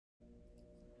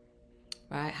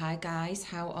Right, hi guys,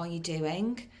 how are you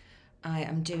doing? I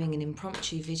am doing an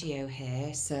impromptu video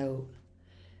here, so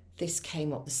this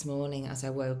came up this morning as I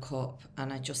woke up,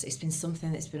 and it's been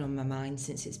something that's been on my mind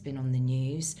since it's been on the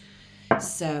news.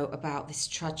 So about this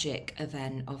tragic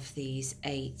event of these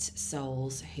 8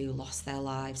 souls who lost their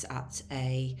lives at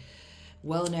a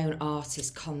well-known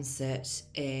artist concert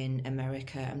in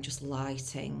America. I'm just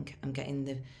lighting, I'm getting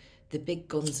the big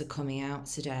guns are coming out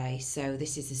today, so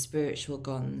this is the spiritual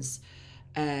guns,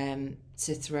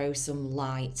 to throw some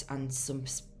light and some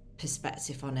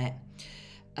perspective on it.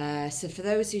 So for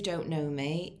those who don't know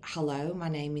me, hello, my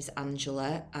name is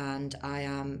Angela and I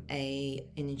am an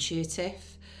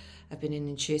intuitive. I've been an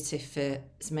intuitive for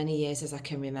as many years as I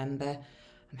can remember.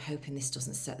 I'm hoping this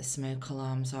doesn't set the smoke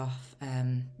alarms off.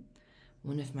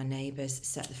 One of my neighbours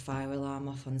set the fire alarm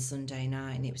off on Sunday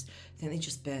night, and I think they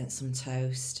just burnt some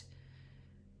toast.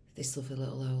 This lovely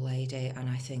little old lady, and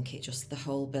I think the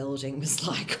whole building was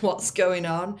like, what's going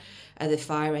on? The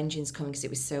fire engine's coming because it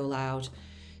was so loud.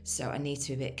 So I need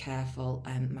to be a bit careful.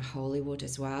 My holy wood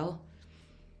as well.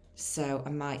 So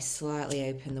I might slightly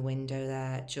open the window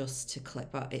there just to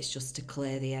clip, but it's just to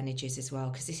clear the energies as well,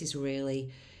 because this is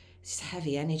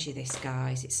heavy energy, this,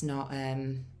 guys. It's not,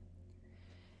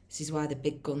 this is why the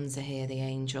big guns are here, the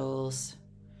angels.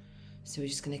 So we're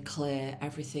just going to clear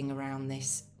everything around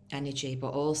this energy.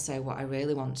 But also what I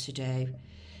really want to do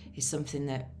is something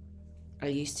that I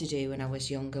used to do when I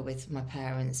was younger with my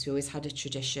parents. We always had a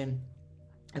tradition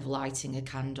of lighting a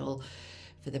candle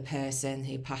for the person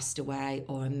who passed away,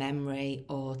 or a memory,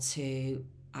 or to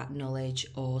acknowledge,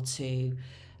 or to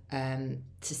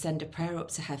send a prayer up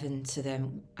to heaven to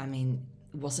them. I mean,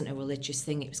 it wasn't a religious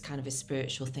thing, it was kind of a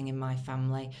spiritual thing in my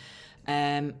family.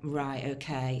 Right,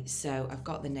 okay, so I've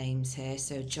got the names here.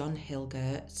 So John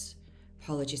Hilgert,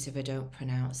 apologies if I don't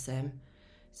pronounce them.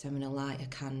 So I'm going to light a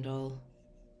candle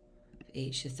for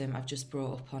each of them. I've just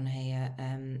brought up on here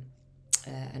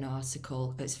an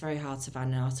article. It's very hard to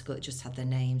find an article that just had their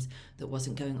names, that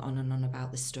wasn't going on and on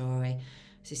about the story.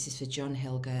 So this is for John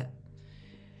Hilgert,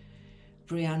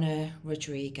 Brianna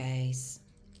Rodriguez,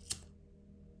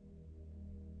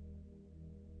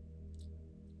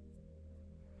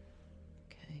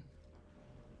 okay,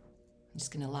 I'm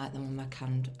just going to light them on my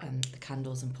the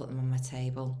candles and put them on my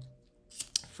table.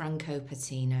 Franco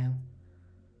Patino,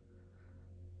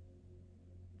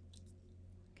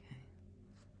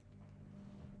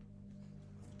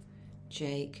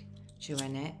 Jake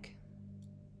Joannick.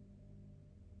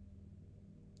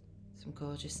 Some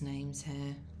gorgeous names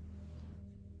here.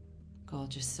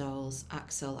 Gorgeous souls.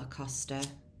 Axel Acosta.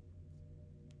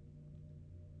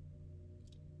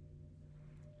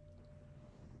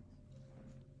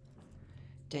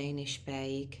 Danish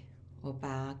Bag or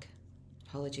Bag.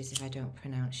 Apologies if I don't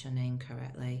pronounce your name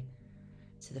correctly.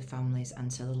 To the families and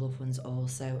to the loved ones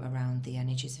also around the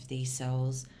energies of these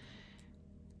souls.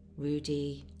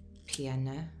 Rudy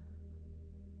Piena.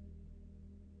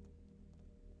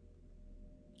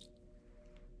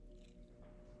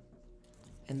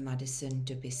 And Madison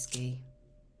Dubisky.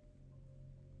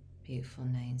 Beautiful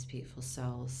names, beautiful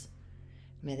souls.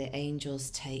 May the angels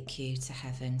take you to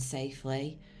heaven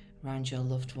safely, around your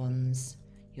loved ones,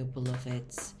 your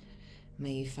beloveds.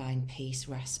 May you find peace,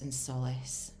 rest and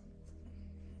solace.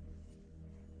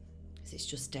 Because it's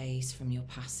just days from your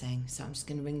passing. So I'm just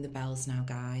going to ring the bells now,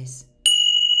 guys.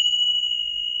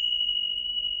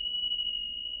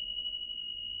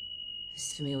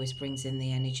 This for me always brings in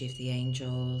the energy of the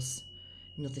angels.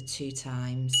 Another 2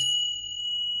 times.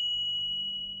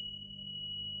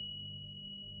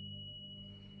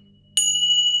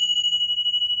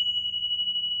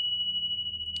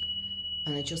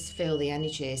 And I just feel the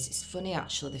energies. It's funny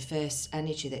actually, the first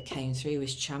energy that came through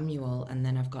was Chamuel, and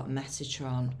then I've got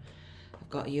Metatron, I've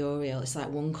got Uriel. It's like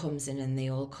one comes in and they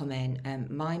all come in.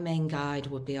 My main guide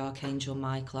would be Archangel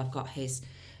Michael.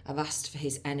 I've asked for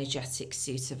his energetic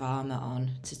suit of armour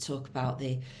on to talk about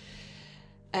the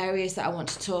areas that I want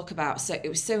to talk about. So it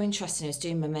was so interesting. I was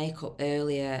doing my makeup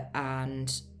earlier,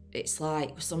 and it's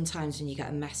like sometimes when you get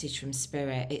a message from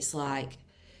spirit, it's like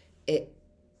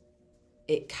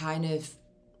it kind of,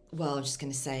 well, I'm just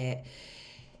going to say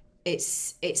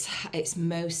it's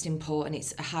most important.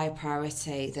 It's a higher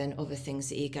priority than other things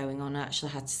that you're going on. I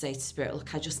actually had to say to spirit,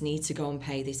 look, I just need to go and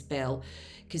pay this bill,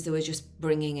 because they were just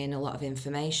bringing in a lot of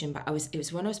information. But it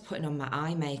was when I was putting on my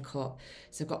eye makeup,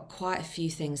 so I've got quite a few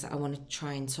things that I want to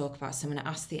try and talk about. So I'm going to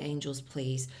ask the angels,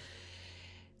 please,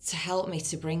 to help me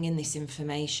to bring in this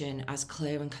information as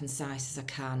clear and concise as I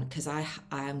can, because I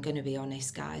am going to be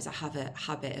honest, guys, I have a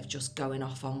habit of just going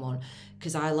off on one,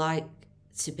 because I like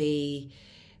to be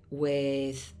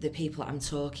with the people I'm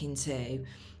talking to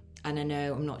and I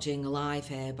know I'm not doing a live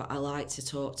here, but I like to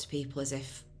talk to people as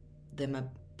if they're my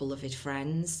beloved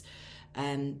friends,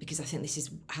 because I think this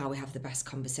is how we have the best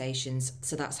conversations.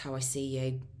 So that's how I see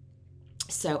you.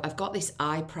 So I've got this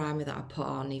eye primer that I put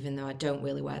on, even though I don't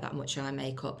really wear that much eye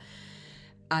makeup,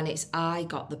 and it's I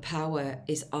Got the Power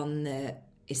is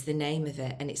the name of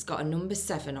it, and it's got a number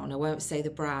 7 on. I won't say the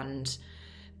brand,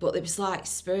 but it was like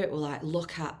Spirit were like,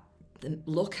 look at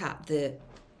the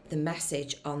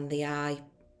message on the eye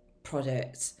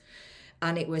product,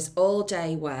 and it was all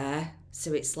day wear,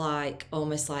 so it's like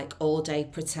almost like all day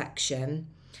protection,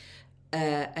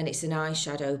 and it's an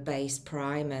eyeshadow based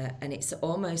primer, and it's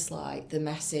almost like the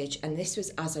message. And this was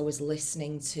as I was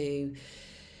listening to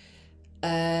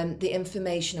the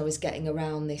information I was getting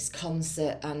around this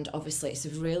concert, and obviously it's a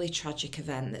really tragic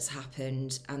event that's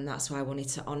happened, and that's why I wanted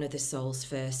to honour the souls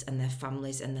first and their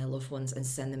families and their loved ones, and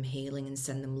send them healing and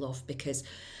send them love, because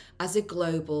as a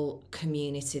global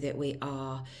community that we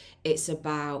are, it's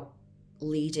about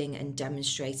leading and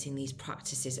demonstrating these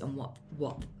practices and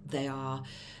what they are,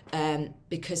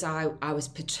 because I was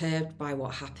perturbed by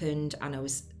what happened,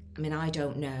 and I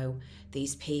don't know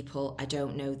these people, I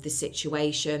don't know the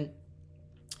situation,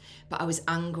 but I was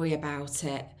angry about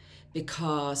it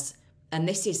because, and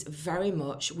this is very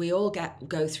much, we all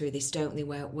go through this, don't we,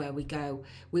 where we go,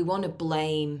 we want to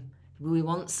blame, we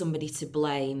want somebody to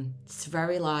blame. It's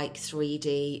very like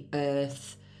 3D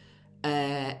earth,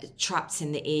 trapped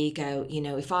in the ego. You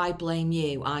know, if I blame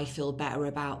you, I feel better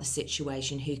about the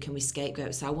situation. Who can we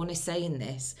scapegoat? So I want to say in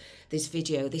this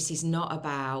video, this is not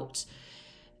about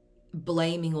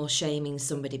blaming or shaming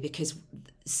somebody, because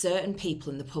certain people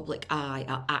in the public eye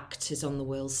are actors on the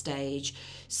world stage,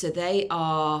 so they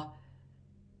are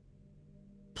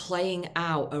playing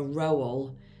out a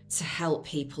role to help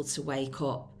people to wake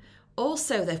up.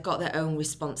 Also, they've got their own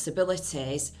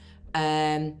responsibilities,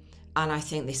 and I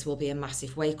think this will be a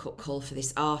massive wake-up call for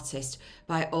this artist.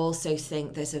 But I also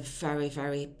think there's a very,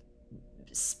 very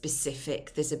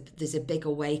specific, there's a big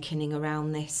awakening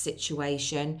around this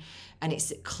situation, and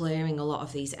it's clearing a lot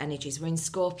of these energies. We're in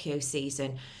Scorpio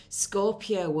season.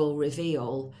 Scorpio will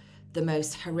reveal the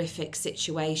most horrific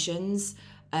situations,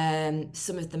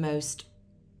 some of the most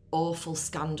awful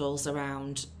scandals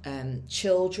around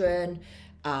children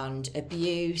and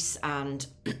abuse, and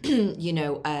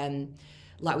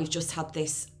like we've just had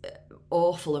this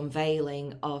awful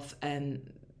unveiling of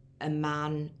a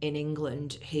man in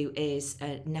England who is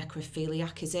a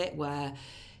necrophiliac, is it, where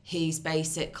he's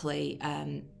basically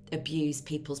abused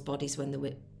people's bodies when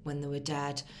they were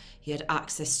dead. He had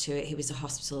access to it. He was a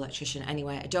hospital electrician.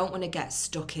 Anyway, I don't want to get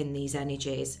stuck in these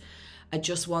energies. I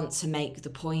just want to make the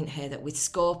point here that with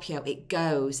Scorpio,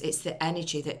 it's the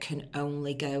energy that can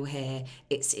only go here.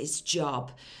 It's its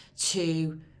job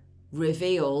to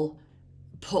reveal,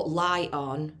 put light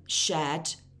on,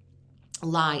 shed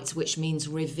light, which means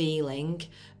revealing,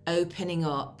 opening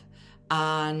up,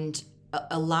 and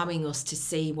allowing us to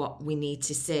see what we need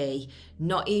to see,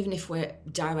 not even if we're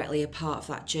directly a part of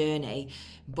that journey,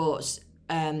 but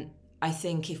I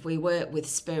think if we work with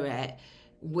Spirit,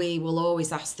 we will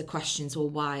always ask the questions, well,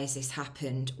 why has this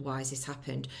happened?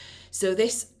 So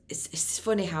it's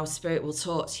funny how Spirit will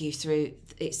talk to you through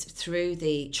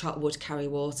the chop wood, carry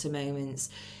water moments.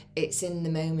 It's in the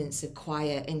moments of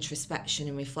quiet introspection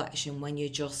and reflection, when you're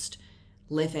just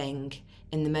living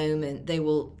in the moment. They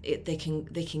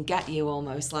can get you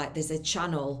almost like there's a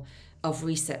channel of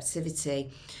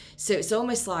receptivity. So it's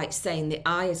almost like saying the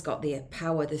eye has got the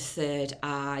power, the third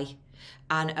eye,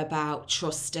 and about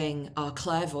trusting our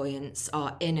clairvoyance,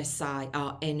 our inner sight,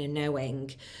 our inner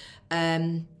knowing.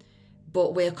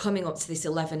 But we're coming up to this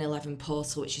 11/11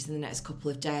 portal, which is in the next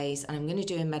couple of days, and I'm going to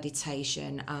do a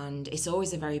meditation, and it's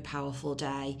always a very powerful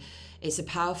day. It's a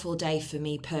powerful day for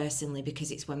me personally because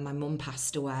it's when my mum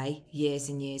passed away years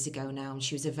and years ago now, and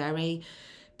she was a very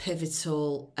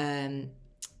pivotal,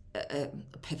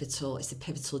 it's a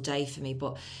pivotal day for me,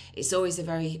 but it's always a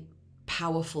very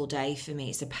powerful day for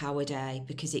me. It's a power day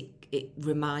because it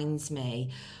reminds me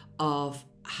of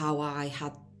how I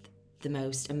had the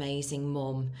most amazing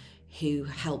mum who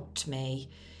helped me.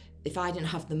 If I didn't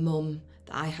have the mum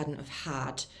that I hadn't have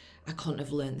had, I couldn't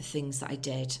have learned the things that I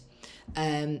did.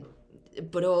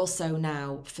 But also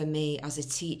now, for me as a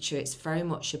teacher, it's very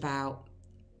much about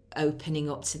opening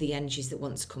up to the energies that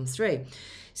want to come through.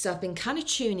 So I've been kind of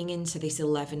tuning into this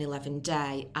 11/11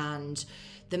 day, and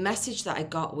the message that I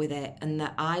got with it, and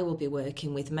that I will be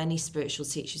working with, many spiritual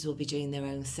teachers will be doing their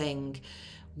own thing,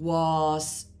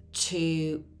 was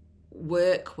to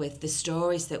work with the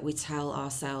stories that we tell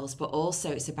ourselves, but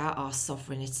also it's about our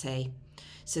sovereignty.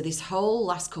 So this whole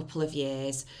last couple of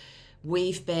years,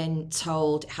 we've been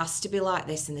told it has to be like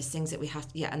this, and there's things that we have,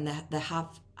 and there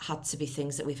have had to be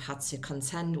things that we've had to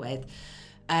contend with.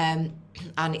 And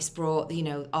it's brought,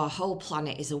 our whole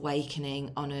planet is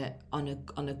awakening on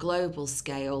a global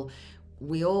scale.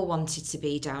 We all wanted to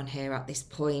be down here at this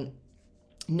point.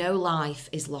 No life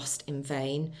is lost in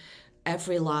vain.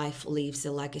 Every life leaves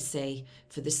a legacy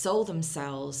for the soul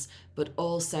themselves, but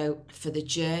also for the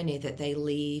journey that they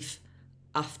leave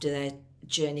after their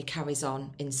journey carries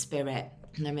on in spirit.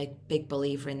 And I'm a big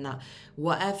believer in that.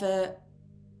 Whatever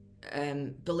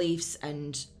beliefs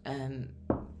and,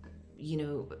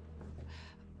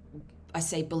 I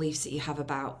say beliefs that you have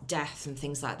about death and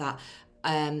things like that,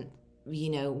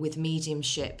 with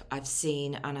mediumship, I've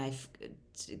seen and I've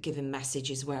given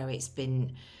messages where it's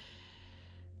been,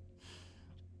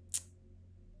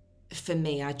 for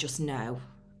me, I just know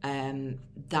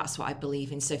that's what I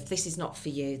believe in. So if this is not for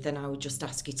you, then I would just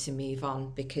ask you to move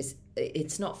on, because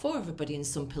it's not for everybody, and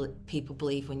some people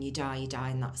believe when you die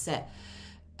and that's it.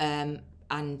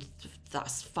 And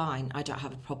that's fine. I don't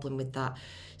have a problem with that.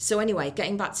 So anyway,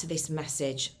 getting back to this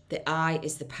message, the I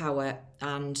is the power,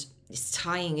 and it's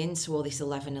tying into all this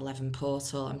 1111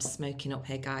 portal. I'm smoking up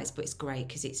here, guys, but it's great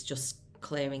because it's just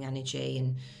clearing energy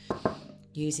and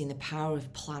using the power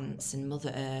of plants and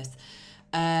Mother Earth.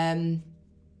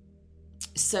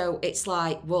 So it's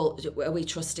like, well, are we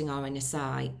trusting our inner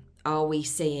sight? Are we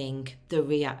seeing the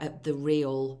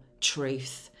real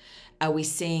truth? Are we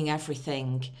seeing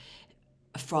everything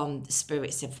from the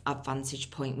spirit's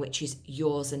vantage point, which is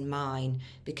yours and mine?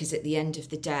 Because at the end of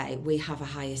the day, we have a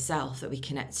higher self that we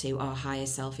connect to. Our higher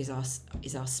self is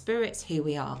our spirit, who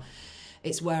we are.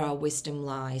 It's where our wisdom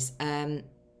lies.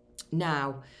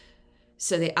 Now,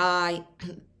 so the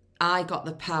I got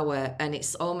the power, and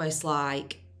it's almost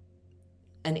like,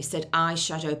 and it said I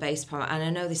shadow base power. And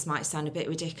I know this might sound a bit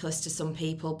ridiculous to some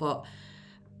people, but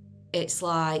it's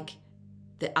like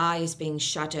the eye is being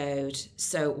shadowed.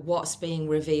 So what's being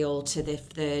revealed to the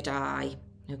third eye,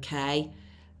 okay?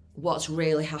 What's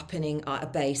really happening at a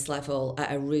base level,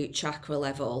 at a root chakra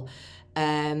level?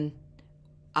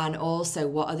 And also,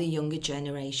 what are the younger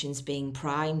generations being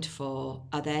primed for?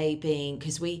 Are they being,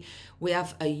 because we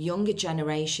have a younger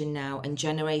generation now, and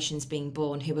generations being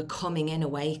born who are coming in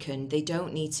awakened. They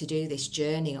don't need to do this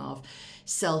journey of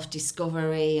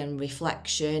self-discovery and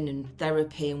reflection and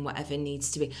therapy and whatever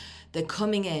needs to be. They're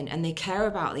coming in and they care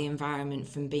about the environment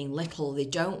from being little. They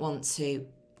don't want to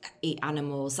eat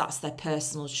animals. That's their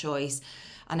personal choice,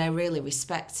 and I really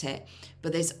respect it.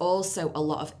 But there's also a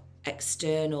lot of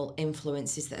external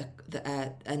influences that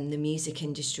are, and the music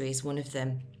industry is one of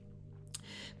them.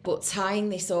 But tying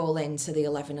this all into the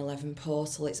 1111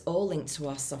 portal, it's all linked to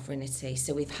our sovereignty.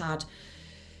 So we've had,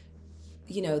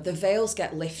 the veils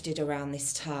get lifted around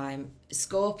this time.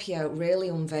 Scorpio really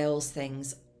unveils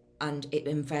things, and it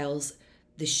unveils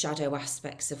the shadow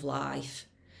aspects of life.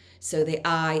 So the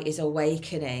I is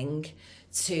awakening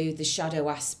to the shadow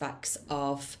aspects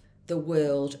of the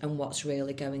world and what's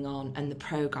really going on, and the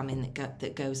programming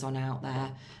that goes on out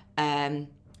there.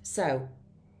 So,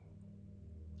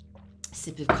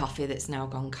 sip of coffee that's now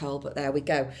gone cold, but there we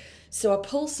go. So I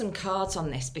pulled some cards on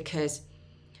this because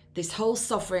this whole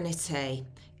sovereignty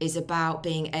is about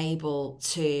being able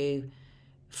to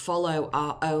follow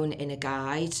our own inner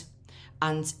guide,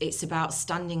 and it's about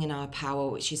standing in our power,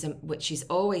 which is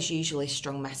always usually a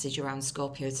strong message around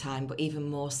Scorpio time, but even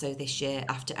more so this year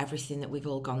after everything that we've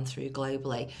all gone through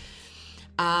globally.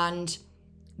 And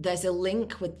there's a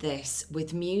link with this,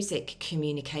 with music,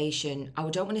 communication. I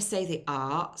don't want to say the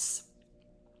arts,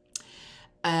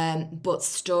 but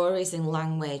stories in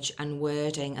language and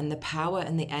wording, and the power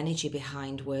and the energy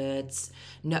behind words,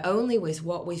 not only with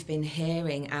what we've been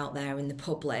hearing out there in the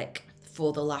public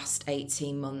for the last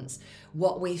 18 months,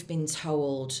 what we've been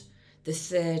told, the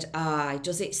third eye,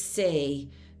 does it see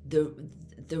the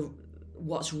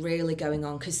what's really going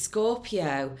on? Because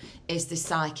Scorpio is the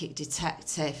psychic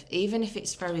detective. Even if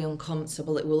it's very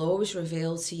uncomfortable, it will always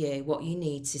reveal to you what you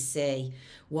need to see,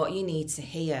 what you need to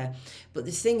hear. But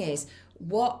the thing is,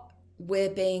 what we're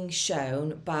being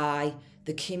shown by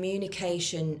the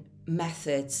communication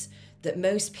methods that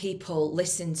most people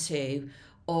listen to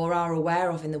or are aware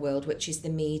of in the world, which is the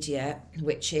media,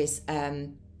 which is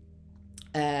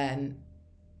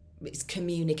it's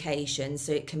communication.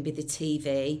 So it can be the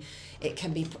TV,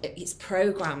 it's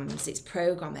programs, it's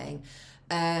programming,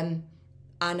 and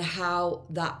how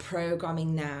that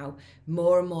programming now,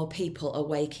 more and more people are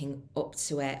waking up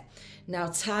to it. Now,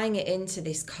 tying it into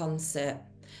this concert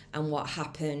and what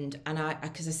happened, and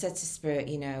because I said to Spirit,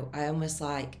 I almost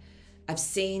like, I've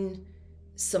seen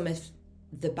some of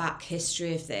the back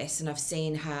history of this, and I've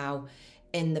seen how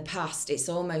in the past, it's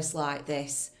almost like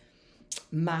this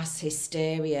mass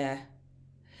hysteria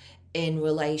in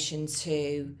relation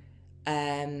to,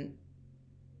 I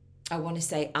want to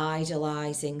say,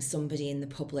 idolising somebody in the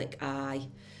public eye.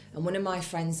 And one of my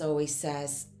friends always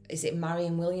says, is it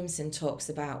Marianne Williamson talks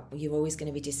about, you're always going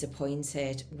to be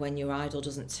disappointed when your idol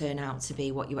doesn't turn out to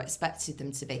be what you expected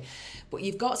them to be. But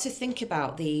you've got to think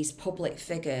about these public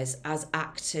figures as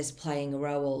actors playing a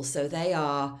role. So they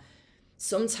are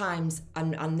sometimes,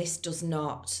 and this does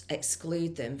not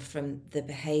exclude them from the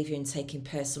behaviour and taking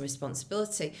personal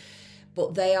responsibility,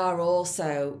 but they are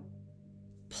also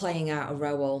playing out a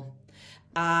role.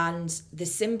 And the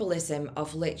symbolism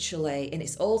of literally, and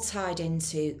it's all tied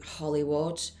into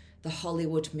Hollywood, the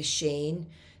Hollywood machine,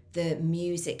 the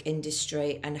music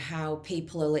industry, and how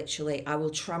people are literally, I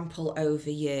will trample over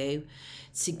you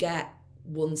to get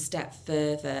one step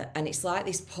further. And it's like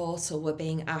this portal, we're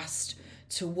being asked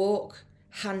to walk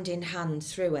hand in hand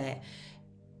through it,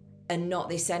 and not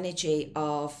this energy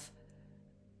of,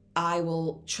 I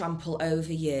will trample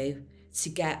over you to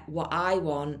get what I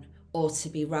want or to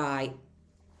be right.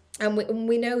 And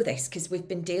we know this because we've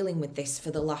been dealing with this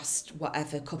for the last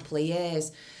whatever couple of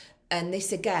years. And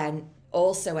this again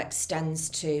also extends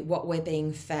to what we're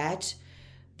being fed,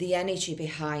 the energy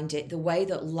behind it, the way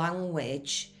that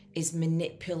language is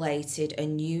manipulated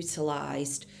and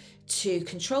utilised to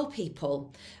control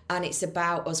people. And it's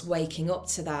about us waking up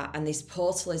to that. And this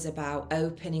portal is about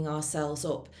opening ourselves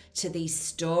up to these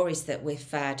stories that we're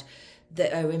fed,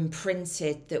 that are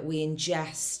imprinted, that we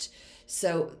ingest.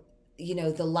 So, you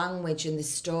know, the language and the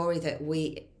story that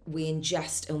we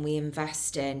ingest and we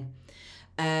invest in,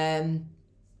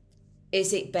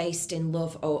 is it based in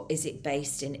love or is it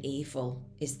based in evil?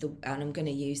 And I'm going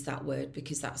to use that word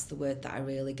because that's the word that I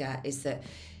really get, is that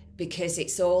because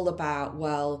it's all about,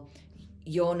 well,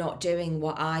 you're not doing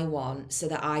what I want so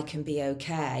that I can be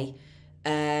okay.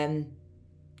 And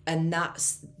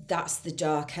that's the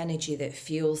dark energy that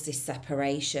fuels this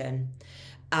separation.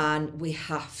 And we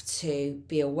have to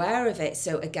be aware of it.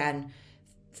 So again,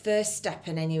 first step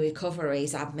in any recovery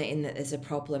is admitting that there's a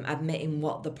problem, admitting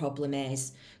what the problem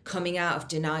is, coming out of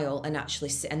denial and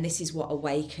actually, and this is what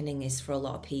awakening is for a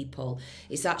lot of people.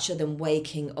 It's actually them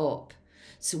waking up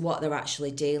to what they're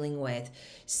actually dealing with.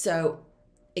 So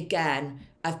again,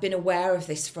 I've been aware of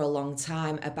this for a long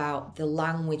time, about the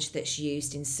language that's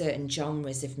used in certain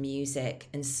genres of music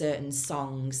and certain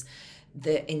songs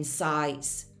that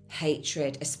incites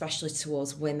hatred, especially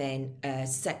towards women,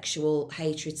 sexual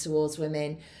hatred towards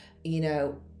women. You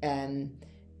know,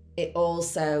 it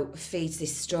also feeds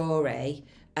this story,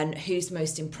 and who's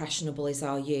most impressionable is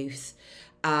our youth.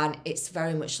 And it's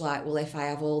very much like, well, if I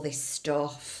have all this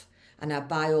stuff and I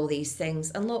buy all these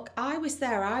things, and look, I was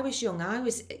there, I was young, I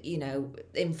was, you know,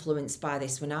 influenced by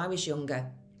this when I was younger.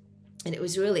 And it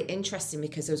was really interesting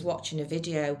because I was watching a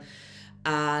video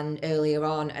and earlier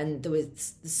on, and there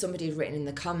was somebody had written in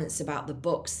the comments about the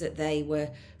books that they were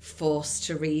forced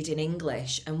to read in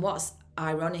English. And what's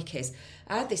ironic is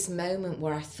I had this moment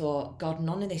where I thought, God,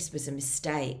 none of this was a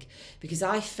mistake, because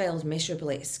I failed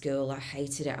miserably at school. I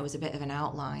hated it. I was a bit of an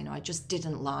outliner. I just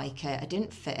didn't like it. I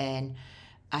didn't fit in.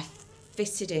 I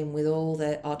fitted in with all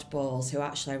the oddballs who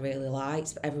actually I really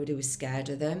liked, but everybody was scared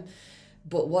of them.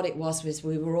 But what it was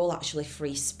we were all actually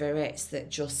free spirits that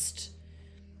just,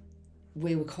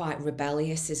 we were quite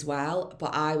rebellious as well.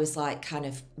 But I was like, kind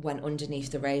of went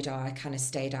underneath the radar. I kind of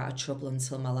stayed out of trouble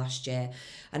until my last year.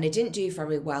 And I didn't do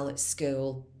very well at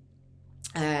school.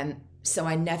 So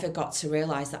I never got to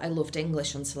realise that I loved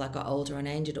English until I got older, and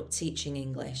I ended up teaching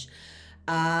English.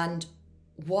 And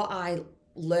what I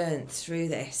learned through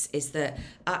this is that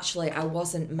actually I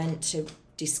wasn't meant to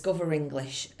discover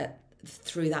English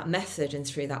through that method and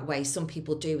through that way. Some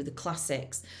people do with the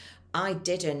classics. I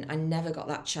didn't. I never got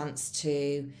that chance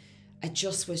to. I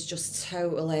was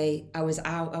totally, I was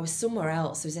out, I was somewhere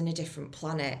else. I was in a different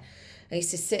planet. I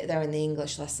used to sit there in the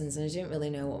English lessons and I didn't really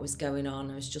know what was going on.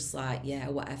 I was just like, yeah,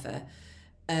 whatever.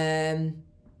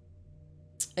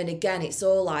 And again, it's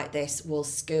all like this. Well,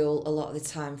 school, a lot of the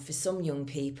time for some young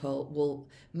people,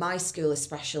 my school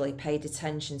especially paid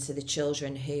attention to the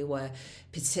children who were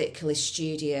particularly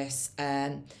studious,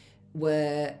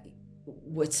 were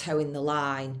towing the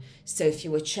line. So if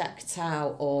you were checked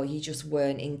out or you just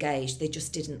weren't engaged, they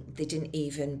didn't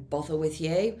even bother with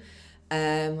you.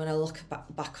 When I look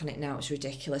back on it now, it's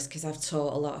ridiculous, because I've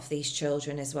taught a lot of these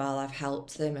children as well. I've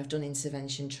helped them. I've done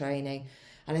intervention training.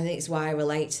 And I think it's why I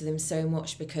relate to them so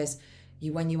much, because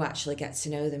when you actually get to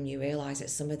know them, you realise that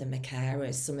some of them are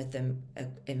carers, some of them are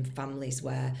in families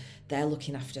where they're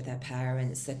looking after their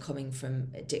parents, they're coming from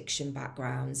addiction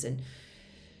backgrounds. And,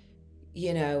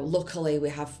 you know, luckily we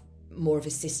have more of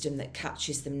a system that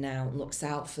catches them now and looks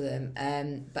out for them.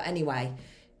 But anyway,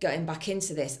 getting back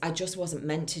into this, I just wasn't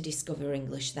meant to discover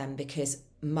English then, because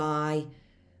my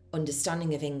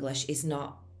understanding of English is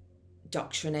not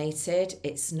doctrinated.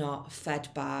 It's not fed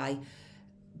by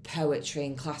poetry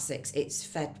and classics. It's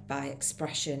fed by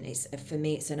expression. It's, for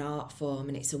me, it's an art form,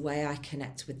 and it's a way I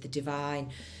connect with the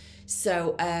divine.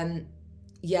 So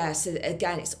so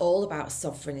again, it's all about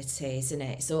sovereignty, isn't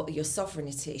it? So your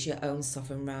sovereignty is your own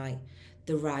sovereign right,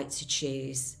 the right to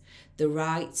choose, the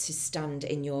right to stand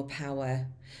in your power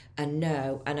and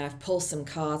know. And I've pulled some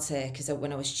cards here because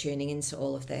when I was tuning into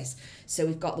all of this, so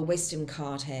we've got the wisdom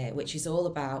card here, which is all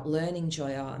about learning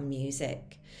joy, art and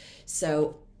music.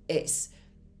 So it's,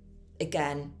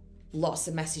 again, lots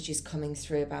of messages coming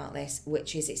through about this,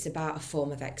 which is it's about a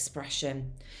form of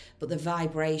expression, but the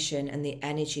vibration and the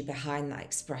energy behind that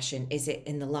expression, is it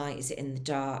in the light, is it in the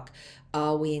dark?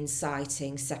 Are we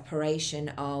inciting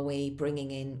separation? Are we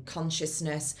bringing in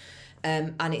consciousness?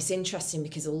 And it's interesting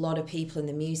because a lot of people in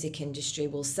the music industry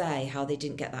will say how they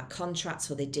didn't get that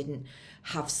contract or they didn't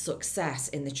have success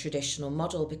in the traditional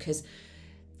model, because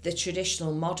the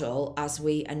traditional model, as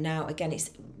we are now, again,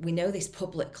 we know this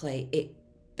publicly, it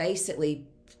basically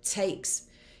takes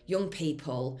young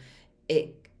people,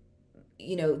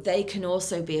 they can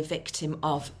also be a victim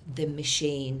of the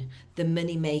machine, the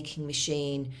money-making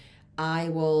machine. I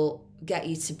will get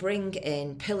you to bring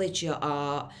in, pillage your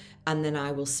art, and then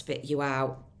I will spit you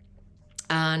out.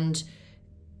 And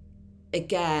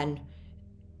again,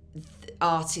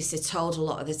 artists are told a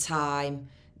lot of the time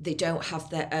they don't have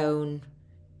their own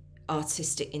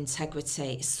artistic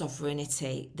integrity,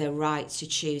 sovereignty, their right to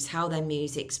choose how their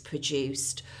music's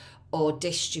produced or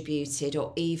distributed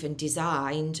or even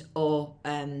designed or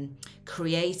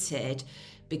created,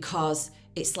 because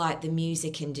it's like the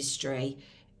music industry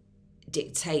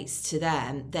dictates to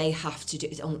them they have to do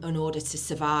it in order to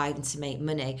survive and to make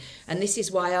money. And this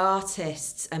is why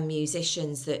artists and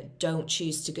musicians that don't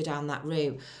choose to go down that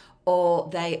route, or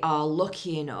they are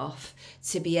lucky enough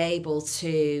to be able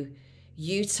to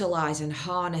utilize and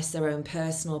harness their own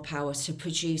personal power to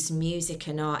produce music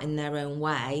and art in their own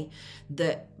way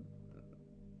that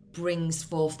brings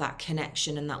forth that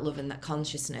connection and that love and that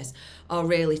consciousness, are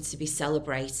really to be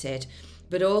celebrated.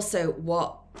 But also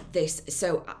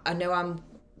so I know I'm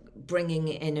bringing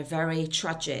in a very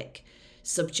tragic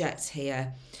subject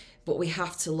here, but we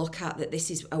have to look at that this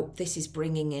is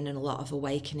bringing in a lot of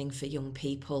awakening for young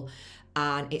people,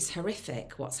 and it's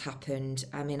horrific what's happened.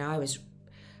 I mean, I was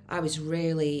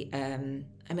really,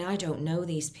 I don't know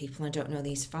these people, I don't know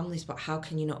these families, but how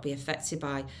can you not be affected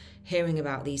by hearing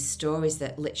about these stories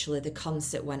that literally the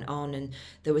concert went on and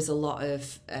there was a lot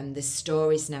of, there's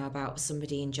stories now about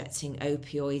somebody injecting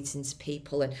opioids into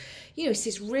people, and, it's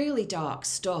this really dark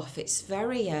stuff. It's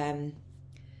very,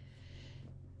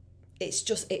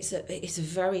 it's a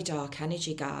very dark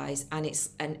energy, guys. And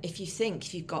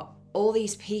if you've got all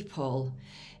these people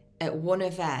at one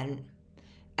event,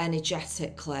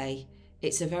 energetically,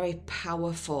 it's a very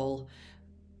powerful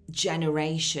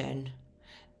generation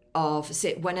of,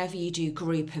 so whenever you do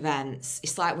group events,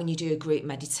 it's like when you do a group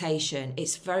meditation,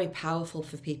 it's very powerful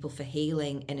for people for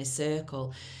healing in a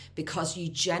circle, because you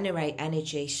generate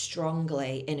energy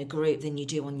strongly in a group than you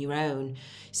do on your own.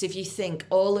 So if you think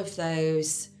all of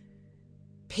those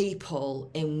people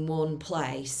in one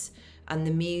place, and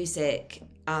the music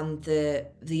and the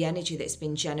energy that's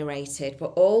been generated,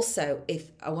 but also,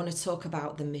 if I want to talk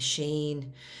about the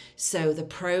machine, so the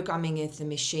programming of the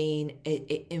machine,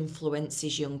 it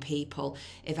influences young people.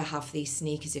 If I have these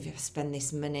sneakers, if I spend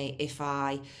this money, if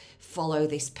I follow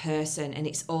this person, and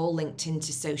it's all linked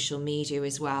into social media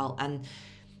as well, and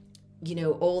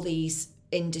all these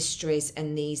industries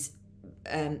and these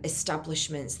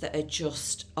establishments that are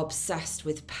just obsessed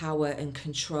with power and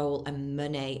control and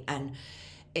money, and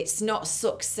it's not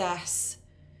success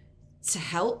to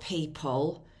help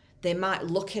people. They might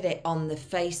look at it on the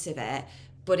face of it,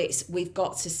 but we've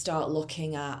got to start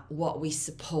looking at what we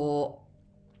support,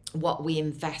 what we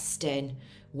invest in,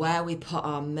 where we put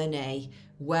our money,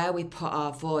 where we put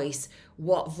our voice,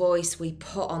 what voice we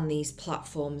put on these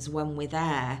platforms when we're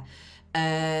there.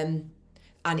 And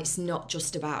it's not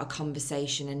just about a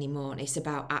conversation anymore. It's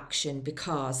about action,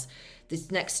 because the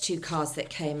next two cards that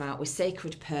came out were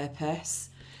Sacred Purpose,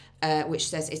 which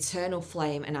says eternal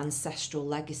flame and ancestral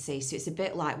legacy. So it's a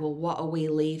bit like, well, what are we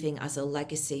leaving as a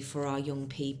legacy for our young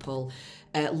people?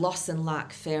 Loss and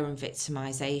lack, fear and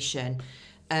victimization.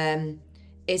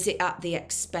 Is it at the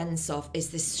expense of,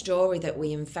 is this story that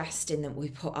we invest in, that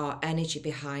we put our energy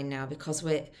behind now? Because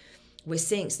we're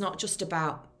seeing it's not just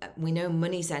about, we know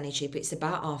money's energy, but it's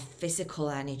about our physical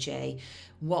energy.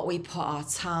 What we put our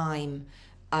time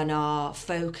and our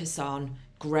focus on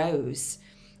grows.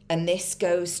 And this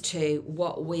goes to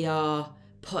what we are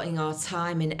putting our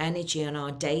time and energy and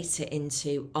our data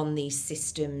into on these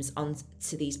systems,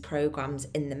 onto these programs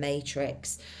in the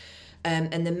matrix.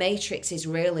 And the matrix is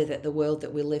really that the world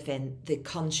that we live in, the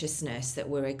consciousness that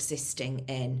we're existing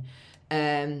in,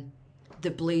 the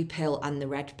blue pill and the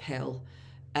red pill.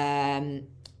 Or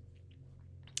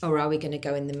are we going to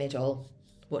go in the middle?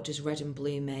 What does red and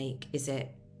blue make? Is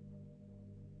it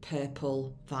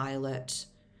purple, violet?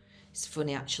 It's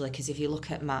funny actually, because if you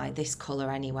look at this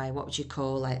colour anyway, what would you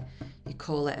call it? You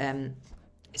call it,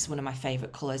 it's one of my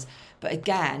favourite colours. But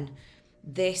again,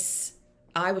 this,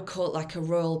 I would call it like a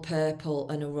royal purple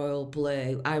and a royal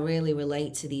blue. I really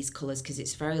relate to these colours because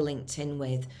it's very linked in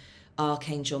with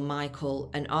Archangel Michael.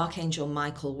 And Archangel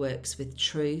Michael works with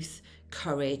truth,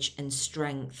 courage and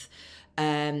strength.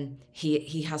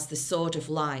 He has the sword of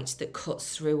light that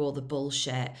cuts through all the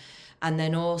bullshit. And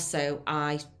then also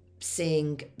I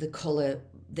seeing the colour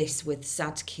this with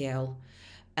Zadkiel,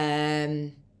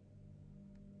 and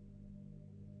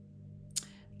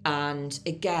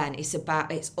again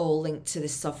it's all linked to the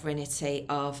sovereignty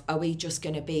of, are we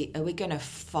going to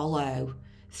follow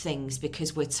things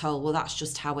because we're told, well, that's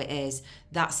just how it is,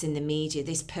 that's in the media,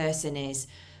 this person is,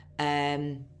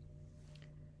 are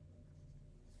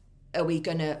we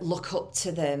going to look up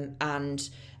to them and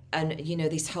you know,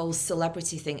 this whole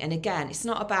celebrity thing? And again, it's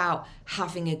not about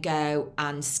having a go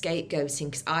and scapegoating,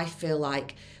 because I feel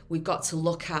like we've got to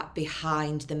look at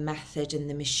behind the method and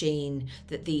the machine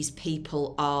that these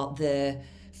people are the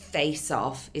face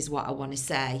of, is what I want to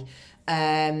say.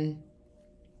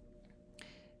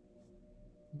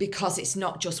 Because it's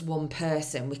not just one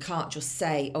person. We can't just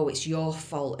say, oh, it's your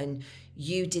fault and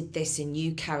you did this and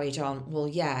you carried on. Well,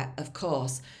 yeah, of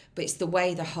course. But it's the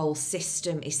way the whole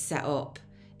system is set up.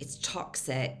 It's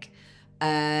toxic,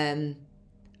 and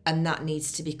that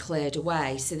needs to be cleared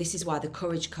away. So this is why the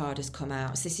courage card has come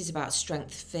out. So this is about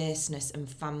strength, fierceness and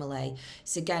family.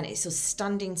 So again, it's us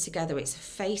standing together. It's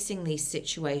facing these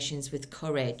situations with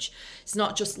courage. It's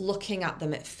not just looking at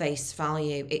them at face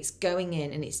value. It's going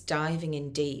in and it's diving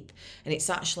in deep. And it's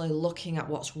actually looking at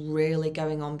what's really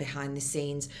going on behind the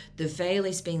scenes. The veil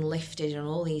is being lifted and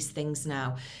all these things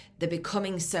now. They're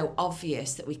becoming so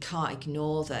obvious that we can't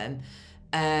ignore them.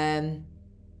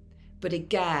 But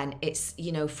again, it's,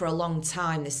 you know, for a long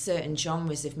time, there's certain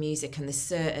genres of music and there's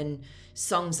certain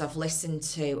songs I've listened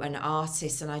to and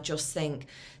artists, and I just think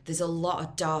there's a lot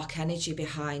of dark energy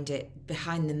behind it,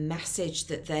 behind the message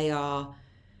that they are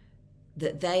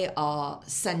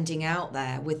sending out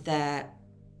there with their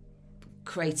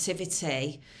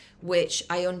creativity, which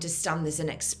I understand there's an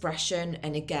expression,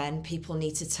 and again, people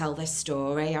need to tell their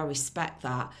story. I respect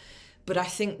that. But I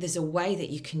think there's a way that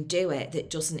you can do it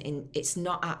that it's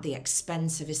not at the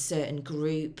expense of a certain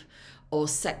group or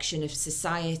section of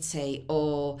society,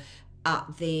 or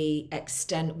at the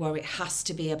extent where it has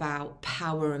to be about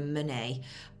power and money.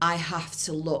 I have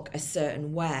to look a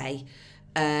certain way,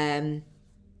 you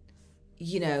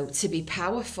know, to be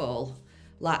powerful.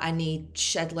 Like I need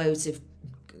shed loads of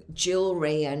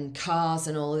jewellery and cars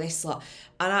and all of this lot.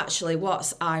 And actually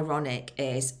what's ironic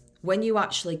is, when you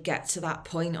actually get to that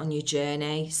point on your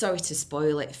journey, sorry to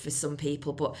spoil it for some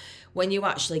people, but when you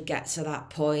actually get to that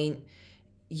point,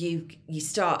 you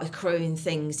start accruing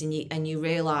things and you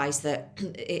realise that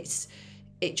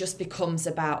it just becomes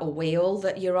about a wheel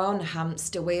that you're on, a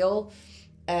hamster wheel.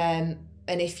 And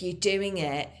if you're doing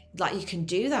it, like, you can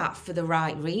do that for the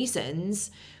right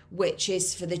reasons, which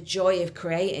is for the joy of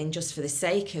creating, just for the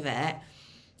sake of it.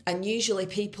 And usually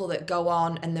people that go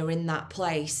on and they're in that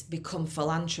place become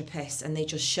philanthropists and they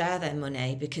just share their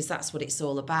money because that's what it's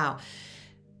all about.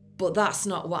 But that's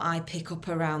not what I pick up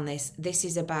around this. This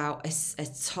is about a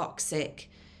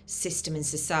toxic system in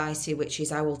society, which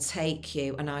is, I will take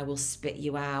you and I will spit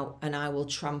you out and I will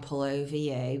trample over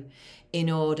you in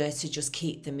order to just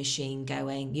keep the machine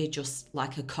going. You're just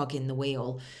like a cog in the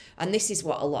wheel. And this is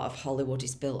what a lot of Hollywood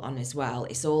is built on as well.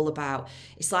 It's all about,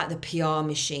 it's like the PR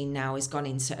machine now has gone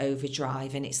into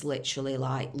overdrive, and it's literally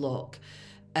like, look,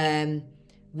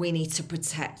 we need to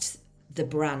protect the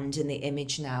brand and the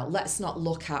image now. Let's not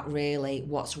look at really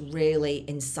what's really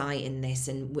inciting this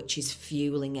and which is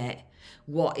fueling it.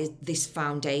 What is this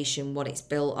foundation, what it's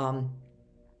built on.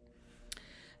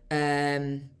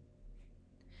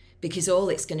 Because all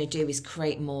it's going to do is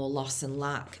create more loss and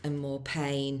lack and more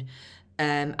pain.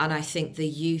 And I think the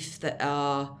youth that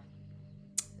are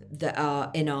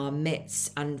in our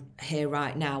midst and here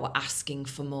right now are asking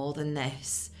for more than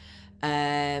this.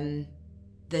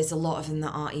 there's a lot of them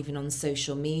that aren't even on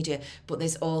social media, but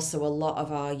there's also a lot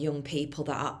of our young people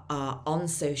that are on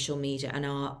social media and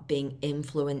are being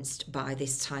influenced by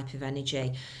this type of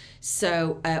energy.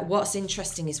 So what's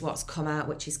interesting is what's come out,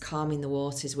 which is calming the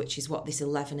waters, which is what this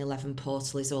 1111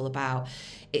 portal is all about.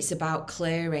 It's about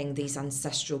clearing these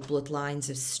ancestral bloodlines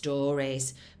of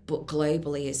stories, but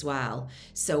globally as well.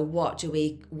 So what do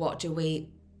we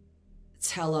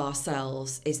tell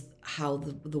ourselves is how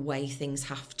the way things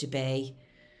have to be?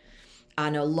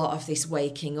 And a lot of this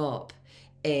waking up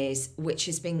is, which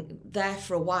has been there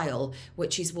for a while,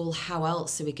 which is, well, how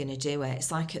else are we going to do it?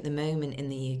 It's like at the moment in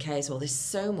the UK as well, there's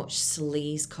so much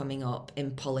sleaze coming up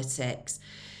in politics,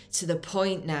 to the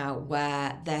point now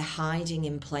where they're hiding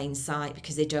in plain sight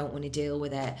because they don't want to deal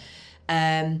with it.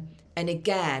 And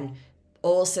again,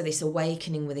 also this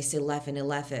awakening with this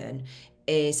 1111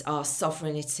 is our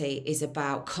sovereignty is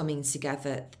about coming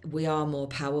together. We are more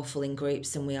powerful in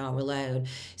groups than we are alone.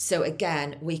 So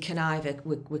again, we can either,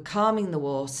 we're calming the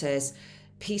waters,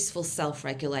 peaceful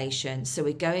self-regulation. So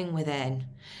we're going within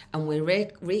and we're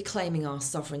reclaiming our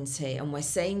sovereignty, and we're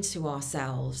saying to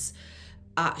ourselves,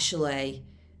 actually,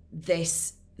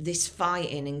 this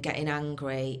fighting and getting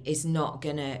angry is not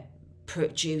going to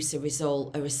produce a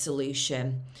result or a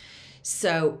solution.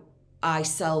 So I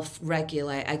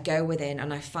self-regulate, I go within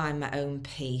and I find my own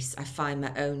peace, I find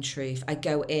my own truth. I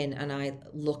go in and I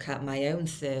look at my own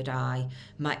third eye,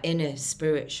 my inner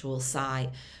spiritual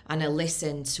side, and I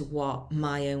listen to what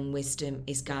my own wisdom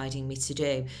is guiding me to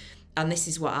do. And this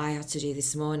is what I had to do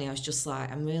this morning. I was just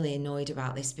like, I'm really annoyed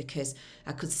about this, because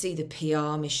I could see the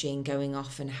PR machine going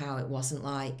off and how it wasn't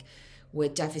like, we're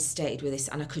devastated with this.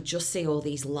 And I could just see all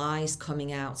these lies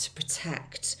coming out to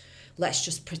protect. Let's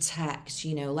just protect,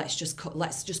 let's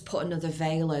just put another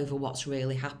veil over what's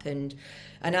really happened.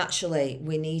 And actually,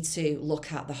 we need to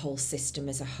look at the whole system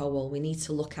as a whole. We need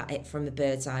to look at it from a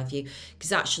bird's eye view,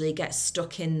 because actually it gets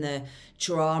stuck in the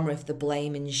drama of the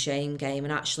blame and shame game,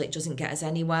 and actually it doesn't get us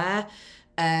anywhere.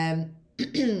 And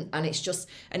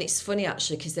it's funny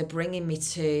actually, because they're bringing me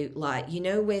to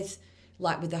with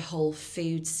the whole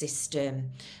food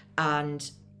system.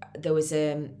 And there was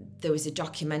a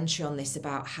documentary on this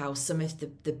about how some of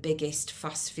the biggest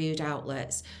fast food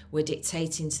outlets were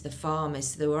dictating to the farmers.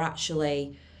 So they were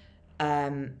actually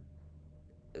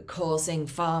causing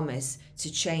farmers to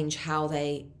change how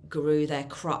they grew their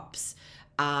crops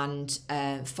and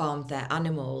farmed their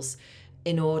animals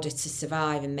in order to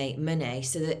survive and make money.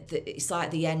 So that it's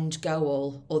like the end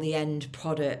goal or the end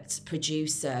product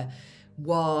producer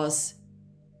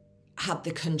had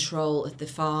the control of the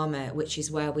farmer, which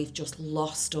is where we've just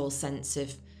lost all sense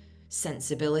of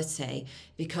sensibility.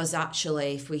 Because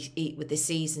actually, if we eat with the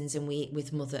seasons and we eat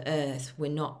with Mother Earth,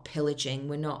 we're not pillaging,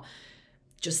 we're not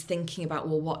just thinking about,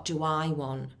 well, what do I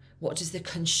want? What does the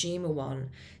consumer want?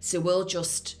 So we'll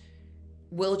just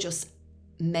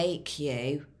make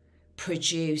you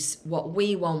produce what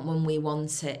we want when we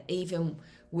want it, even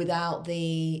without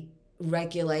the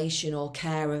regulation or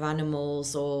care of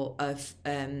animals or of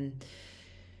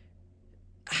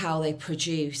how they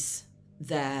produce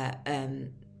their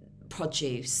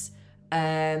produce.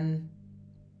 But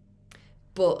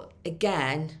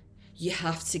again, you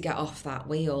have to get off that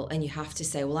wheel and you have to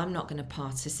say, well, I'm not going to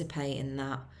participate in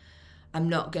that. I'm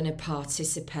not going to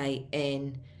participate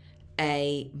in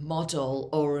a model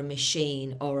or a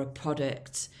machine or a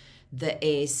product that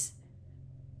is,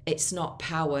 it's not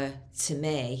power to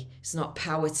me, it's not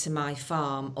power to my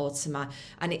farm or to my,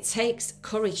 and it takes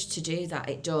courage to do that,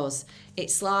 it does.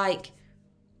 It's like,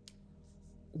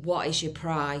 what is your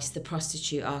price? The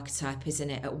prostitute archetype, isn't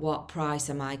it? At what price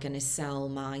am I going to sell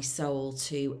my soul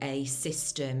to a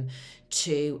system,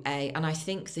 and I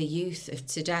think the youth of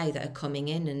today that are coming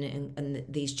in and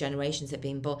these generations that are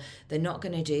being born, they're not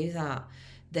going to do that.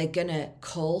 They're going to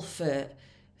call for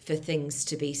things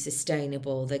to be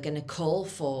sustainable. They're going to call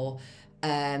for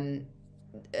not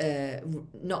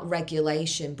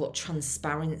regulation but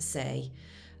transparency,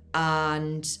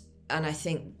 and I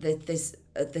think that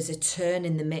there's a turn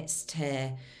in the midst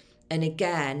here. And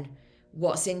again,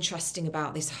 what's interesting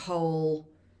about this whole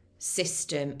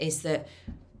system is that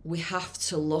we have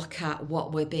to look at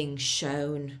what we're being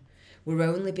shown. We're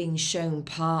only being shown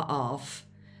part of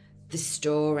the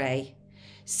story.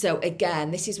 So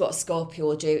again, this is what Scorpio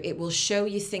will do. It will show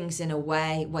you things in a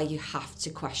way where you have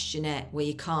to question it, where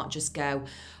you can't just go,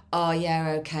 oh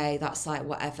yeah, okay, that's like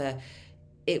whatever.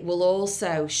 It will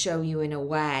also show you in a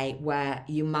way where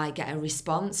you might get a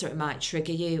response, or it might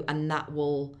trigger you, and that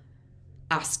will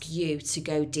ask you to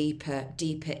go deeper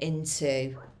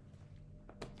into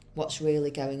what's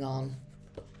really going on.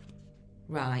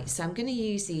 Right, so I'm going to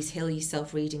use these Heal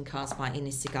Yourself reading cards by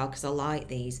Ines Segal because I like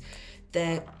these.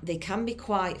 They can be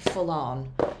quite full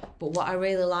on, but what I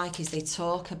really like is they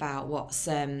talk about what's,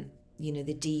 you know,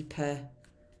 the deeper...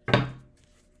 They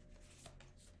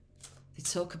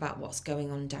talk about what's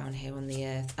going on down here on the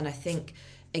earth. And I think,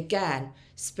 again,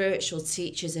 spiritual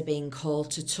teachers are being called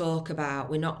to talk about,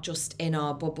 we're not just in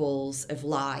our bubbles of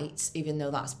light, even though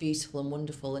that's beautiful and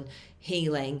wonderful and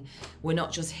healing. We're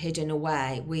not just hidden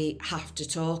away. We have to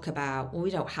talk about, well, we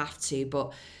don't have to,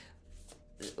 but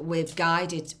we're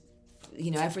guided, you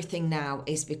know, everything now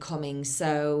is becoming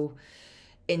so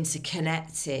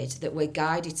interconnected that we're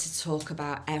guided to talk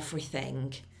about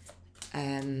everything.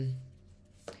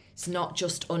 It's not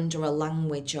just under a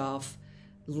language of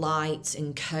light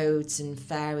and codes and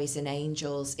fairies and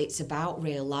angels. It's about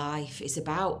real life. It's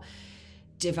about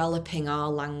developing our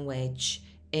language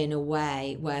in a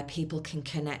way where people can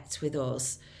connect with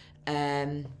us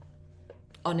on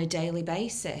a daily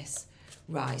basis.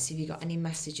 Right, so have you got any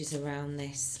messages around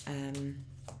this?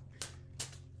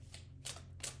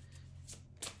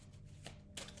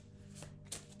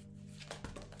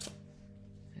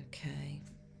 Okay.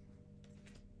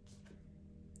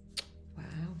 Wow,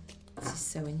 this is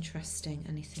so interesting.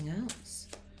 Anything else?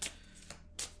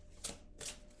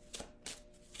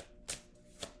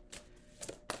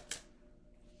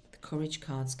 The Courage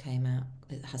cards came out.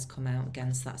 It has come out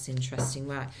again, so that's interesting.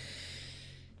 Right.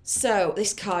 So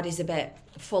this card is a bit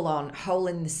full on. Hole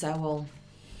in the soul.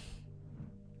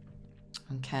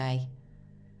 Okay.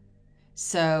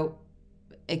 So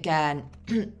again,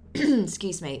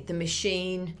 excuse me, the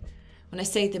machine. When I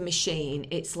say the machine,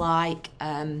 it's like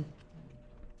if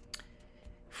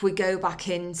we go back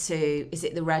into, is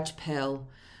it the red pill,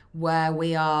 where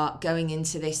we are going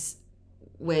into this,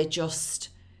 we're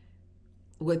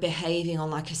behaving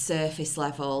on like a surface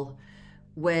level.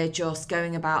 We're just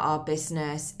going about our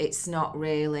business. It's not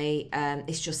really,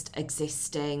 it's just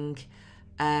existing.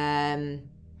 It's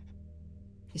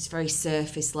very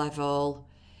surface level.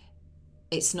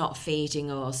 It's not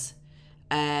feeding us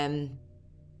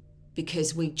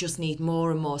because we just need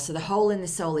more and more. So the hole in the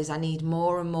soul is I need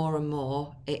more and more and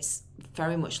more. It's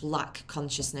very much lack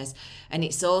consciousness. And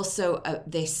it's also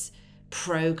this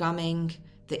programming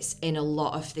that's in a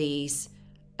lot of these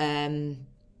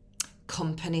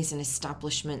companies and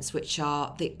establishments, which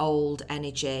are the old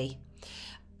energy.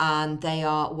 And they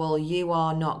are, well, you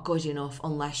are not good enough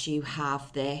unless you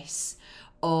have this,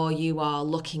 or you are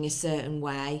looking a certain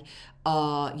way,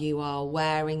 or you are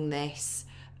wearing this.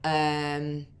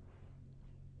 And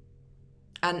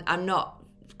I'm not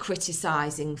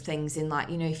criticizing things in like,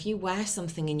 you know, if you wear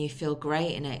something and you feel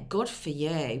great in it, good for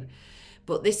you.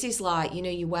 But this is like, you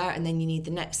know, you wear it and then you need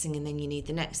the next thing, and then you need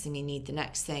the next thing, you need the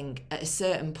next thing. At a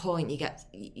certain point,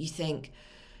 you think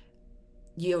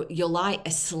you're like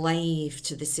a slave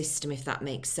to the system, if that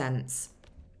makes sense.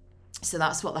 So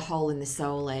that's what the hole in the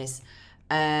soul is.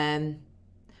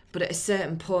 But at a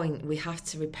certain point, we have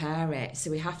to repair it.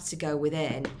 So we have to go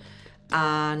within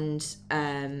and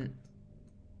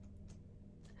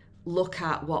look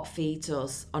at what feeds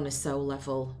us on a soul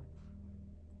level.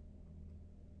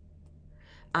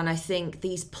 And I think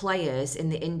these players in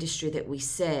the industry that we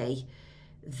see,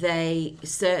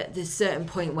 there's a certain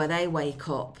point where they wake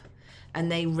up and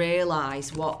they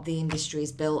realise what the industry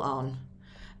is built on.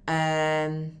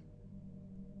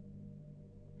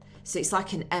 So it's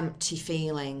like an empty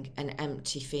feeling.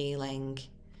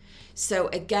 So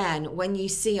again, when you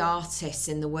see artists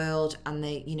in the world and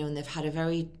they, you know, and they've had a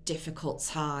very difficult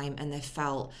time and they've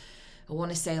felt, I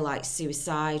want to say like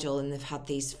suicidal, and they've had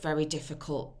these very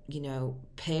difficult, you know,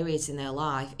 periods in their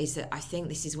life, is that I think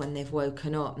this is when they've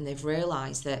woken up and they've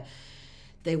realised that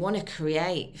they want to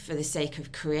create for the sake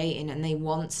of creating, and they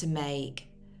want to make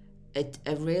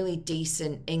a really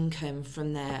decent income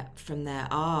from their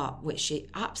art, which it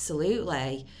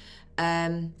absolutely,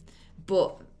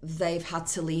 but they've had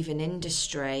to leave an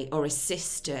industry or a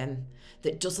system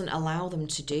that doesn't allow them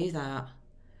to do that.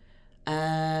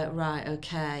 Right,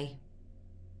 okay.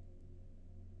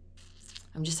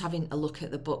 I'm just having a look at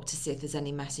the book to see if there's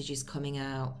any messages coming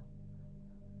out.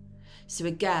 So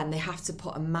again, they have to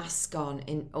put a mask on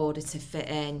in order to fit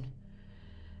in.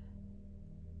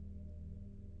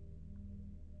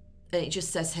 And it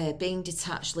just says here, being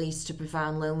detached leads to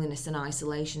profound loneliness and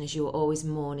isolation as you are always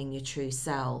mourning your true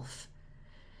self.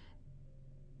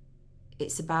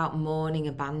 It's about mourning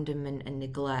abandonment and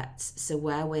neglect. So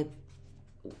where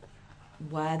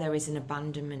there is an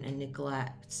abandonment and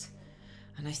neglect,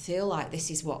 and I feel like this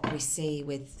is what we see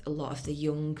with a lot of the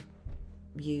young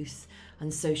youth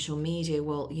and social media.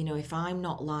 Well, you know, if I'm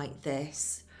not like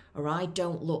this, or I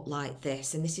don't look like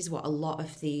this, and this is what a lot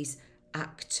of these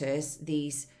actors,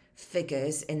 these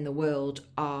figures in the world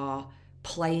are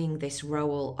playing this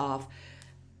role of,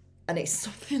 and it's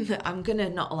something that I'm gonna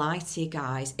not lie to you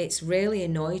guys, it's really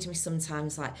annoyed me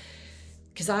sometimes, like,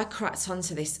 because I cracked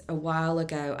onto this a while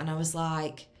ago and I was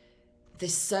like,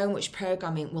 there's so much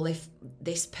programming. Well, if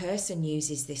this person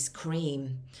uses this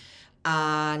cream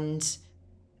and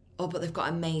oh, but they've got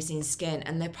amazing skin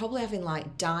and they're probably having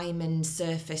like diamond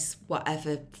surface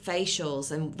whatever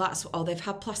facials, and that's, oh, they've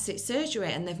had plastic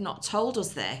surgery and they've not told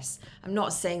us this. I'm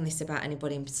not saying this about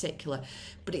anybody in particular,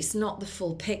 but it's not the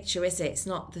full picture, is it? It's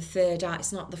not the third eye,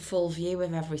 it's not the full view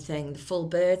of everything, the full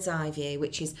bird's eye view,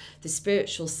 which is the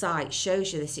spiritual sight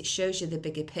shows you this, it shows you the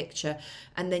bigger picture.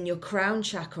 And then your crown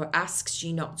chakra asks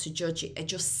you not to judge it,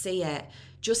 just see it.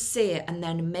 Just see it and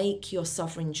then make your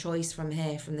sovereign choice from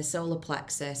here, from the solar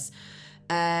plexus.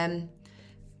 And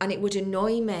it would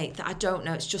annoy me that, I don't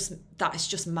know, it's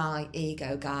just my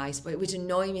ego, guys, but it would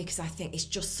annoy me because I think it's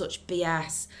just such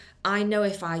BS. I know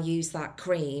if I use that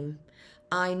cream,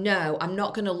 I know I'm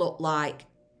not going to look like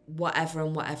whatever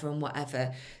and whatever and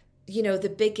whatever. You know, the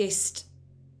biggest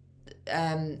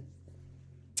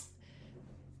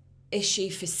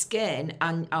issue for skin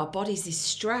and our bodies is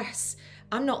stress.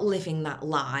 I'm not living that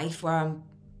life where I'm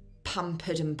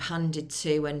pampered and pandered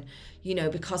to, and you know,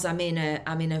 because I'm in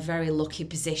a very lucky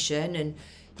position, and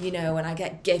you know, and I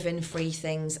get given free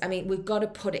things. I mean, we've got to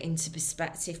put it into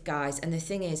perspective, guys. And the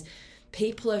thing is,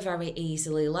 people are very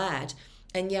easily led.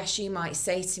 And yes, you might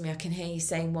say to me, I can hear you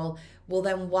saying, well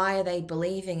then why are they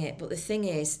believing it? But the thing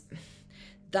is,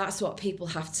 that's what people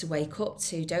have to wake up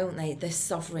to, don't they? The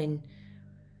sovereign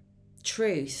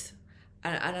truth.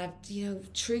 And I, you know,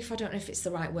 truth, I don't know if it's the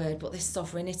right word, but this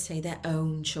sovereignty, their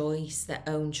own choice.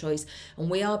 And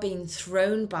we are being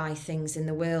thrown by things in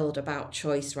the world about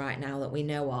choice right now that we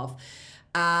know of.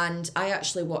 And I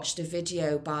actually watched a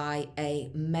video by a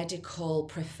medical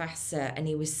professor, and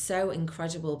he was so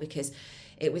incredible because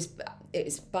it was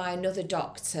by another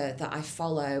doctor that I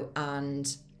follow,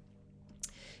 and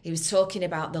he was talking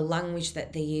about the language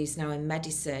that they use now in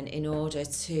medicine in order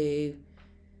to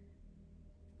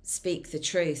speak the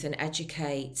truth and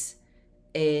educate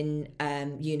in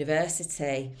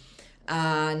university.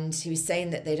 And he was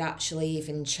saying that they'd actually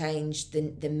even changed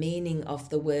the meaning of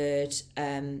the word,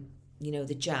 you know,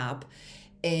 the jab,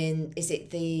 in, is it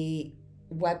the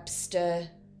Webster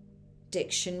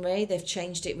dictionary? They've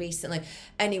changed it recently.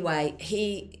 Anyway,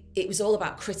 it was all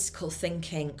about critical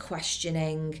thinking,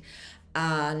 questioning,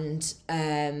 and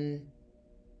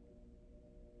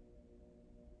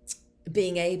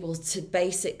being able to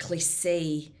basically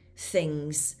see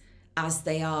things as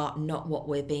they are, not what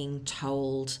we're being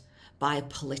told by a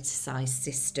politicized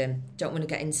system. Don't want to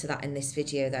get into that in this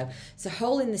video though. So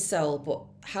hole in the soul, but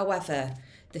however,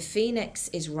 the phoenix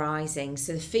is rising.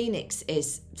 So the phoenix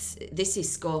is, this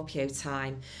is Scorpio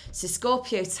time. So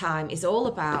Scorpio time is all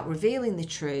about revealing the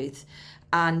truth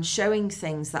and showing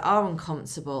things that are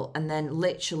uncomfortable, and then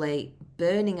literally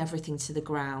burning everything to the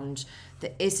ground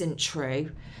that isn't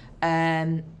true.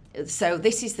 So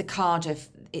this is the card of,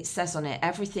 it says on it,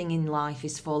 everything in life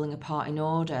is falling apart in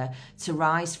order to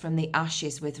rise from the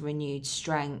ashes with renewed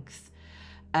strength.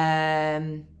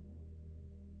 So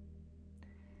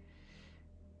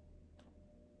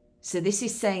this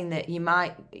is saying that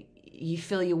you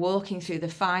feel you're walking through the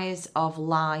fires of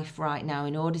life right now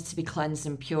in order to be cleansed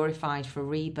and purified for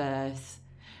rebirth,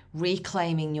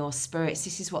 reclaiming your spirits.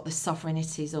 This is what the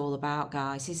sovereignty is all about,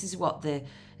 guys. This is what the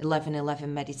 11:11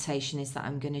 meditation is that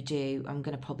I'm going to do. I'm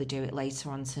going to probably do it later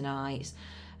on tonight.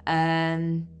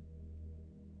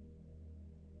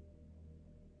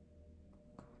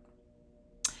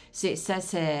 So it says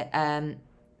here,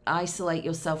 isolate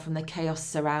yourself from the chaos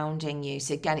surrounding you.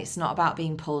 So again, it's not about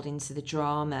being pulled into the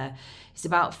drama. It's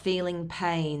about feeling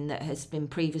pain that has been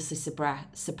previously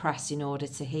suppressed in order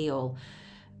to heal.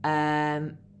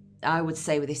 I would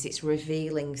say with this, it's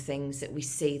revealing things that we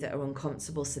see that are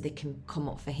uncomfortable so they can come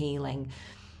up for healing.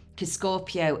 Because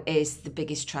Scorpio is the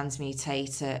biggest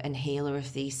transmutator and healer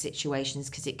of these situations,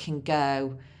 because it can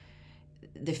go,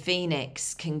 the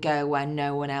phoenix can go where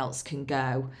no one else can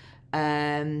go.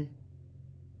 It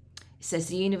says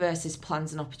the universe has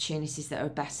plans and opportunities that are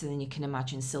better than you can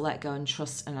imagine. So let go and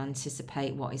trust and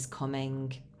anticipate what is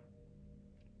coming.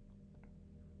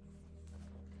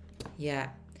 Yeah.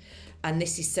 And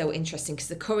this is so interesting because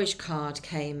the courage card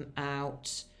came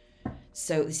out.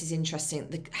 So this is interesting.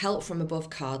 The help from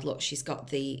above card, look, she's got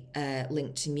the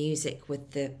link to music with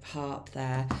the harp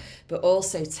there. But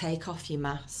also take off your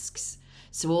masks.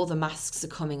 So all the masks are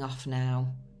coming off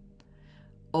now.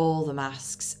 All the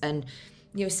masks. And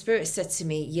You know, Spirit said to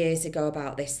me years ago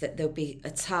about this, that there'll be a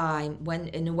time when,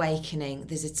 in awakening,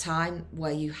 there's a time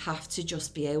where you have to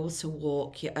just be able to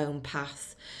walk your own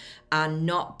path and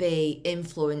not be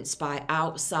influenced by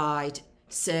outside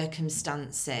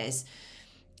circumstances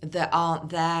that aren't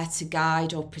there to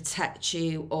guide or protect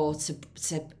you or to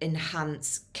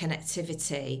enhance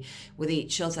connectivity with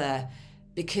each other,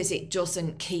 because it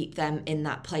doesn't keep them in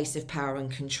that place of power and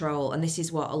control. And this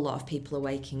is what a lot of people are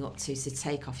waking up to. So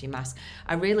take off your mask.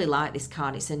 I really like this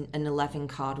card. It's an 11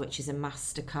 card, which is a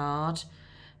master card.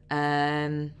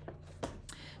 So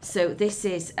this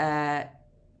is,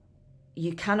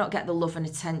 you cannot get the love and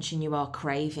attention you are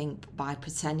craving by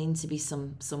pretending to be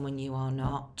someone you are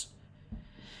not.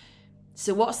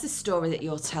 So what's the story that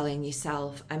you're telling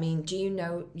yourself? I mean, do you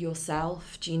know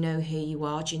yourself? Do you know who you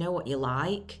are? Do you know what you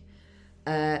like?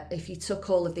 If you took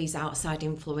all of these outside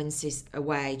influences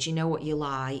away, do you know what you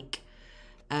like?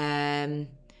 Do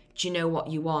you know what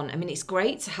you want? I mean, it's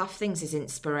great to have things as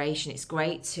inspiration. It's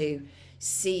great to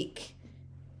seek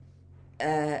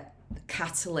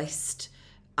catalyst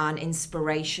and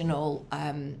inspirational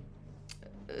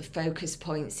focus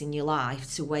points in your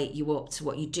life to wake you up to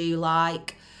what you do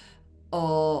like,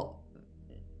 or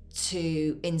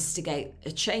to instigate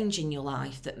a change in your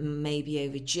life that may be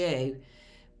overdue.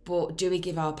 But do we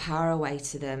give our power away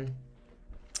to them?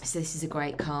 So this is a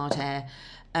great card here.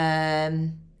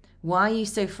 Why are you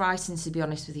so frightened to be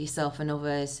honest with yourself and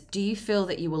others? Do you feel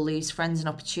that you will lose friends and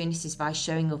opportunities by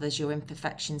showing others your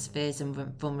imperfections, fears and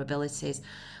vulnerabilities?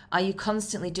 Are you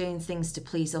constantly doing things to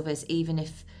please others, even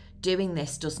if doing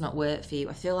this does not work for you?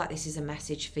 I feel like this is a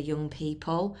message for young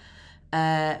people,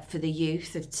 for the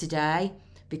youth of today,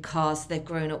 because they've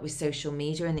grown up with social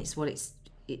media and it's what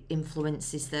it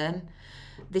influences them.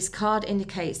 This card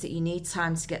indicates that you need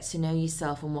time to get to know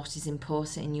yourself and what is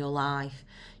important in your life.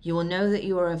 You will know that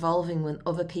you are evolving when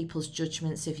other people's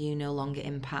judgments of you no longer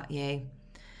impact you.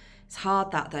 It's hard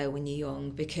that though when you're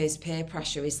young, because peer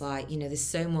pressure is like, you know, there's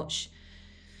so much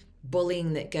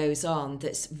bullying that goes on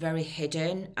that's very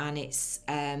hidden, and it's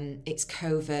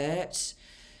covert,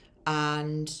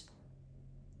 and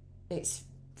it's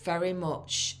very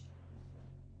much,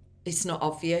 it's not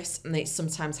obvious, and it's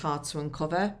sometimes hard to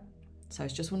uncover. So I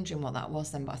was just wondering what that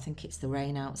was then, but I think it's the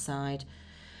rain outside.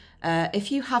 If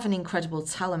you have an incredible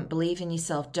talent, believe in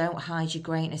yourself. Don't hide your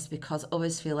greatness because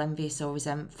others feel envious or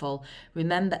resentful.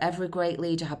 Remember, every great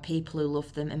leader had people who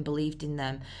loved them and believed in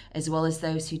them, as well as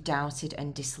those who doubted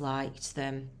and disliked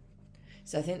them.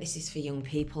 So I think this is for young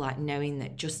people, like knowing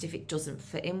that just if it doesn't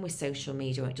fit in with social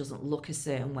media, or it doesn't look a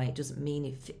certain way, it doesn't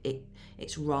mean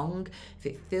it's wrong. If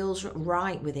it feels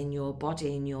right within your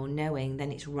body and your knowing,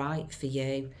 then it's right for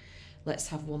you. Let's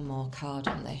have one more card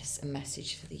on this, a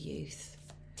message for the youth.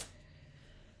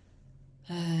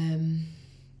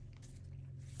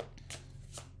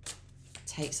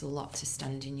 Takes a lot to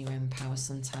stand in your own power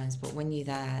sometimes, but when you're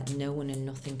there, no one and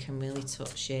nothing can really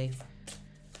touch you.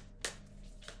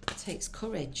 It takes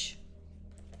courage.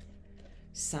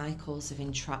 Cycles of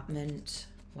entrapment.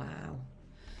 Wow.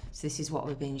 So this is what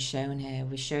we're being shown here.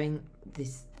 We're showing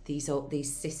these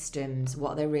systems,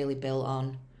 what they're really built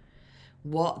on,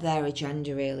 what their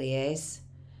agenda really is,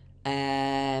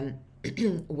 where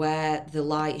the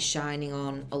light is shining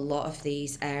on a lot of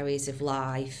these areas of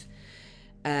life,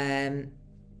 and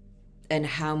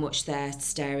how much they're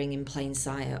staring in plain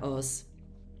sight at us.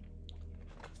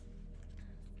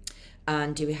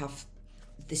 And do we have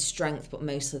the strength, but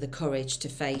mostly the courage to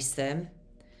face them?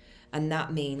 And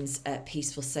that means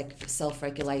peaceful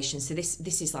self-regulation. So this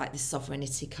is like the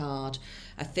sovereignty card.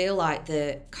 I feel like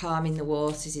the calming the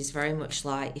waters is very much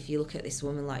like, if you look at this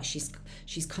woman, like she's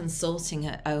consulting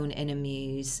her own inner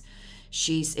muse.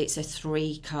 It's a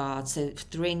 3 card. So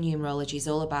 3 in numerology is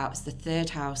all about, it's the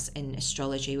 3rd house in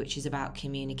astrology, which is about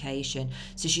communication.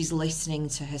 So she's listening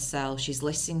to herself. She's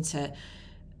listening to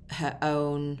her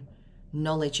own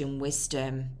knowledge and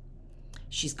wisdom.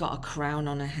 She's got a crown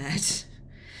on her head.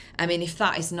 I mean, if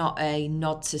that is not a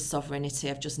nod to sovereignty,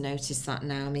 I've just noticed that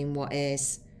now. I mean, what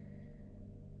is?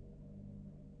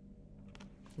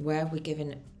 Where have we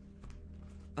given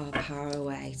our power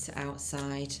away to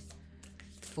outside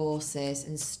forces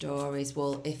and stories?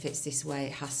 Well, if it's this way,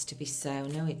 it has to be so.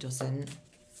 No, it doesn't.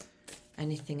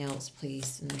 Anything else,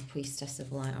 please? And the Priestess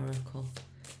of Light Oracle.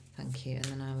 Thank you. And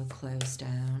then I will close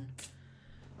down.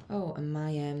 Oh, and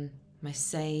my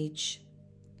sage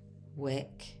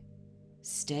wick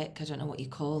stick, I don't know what you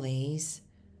call these,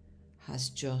 has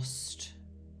just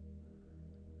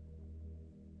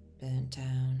burnt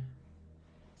down.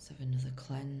 Let's have another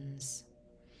cleanse.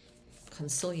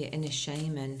 Consult your inner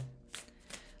shaman.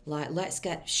 Like, let's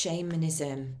get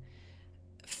shamanism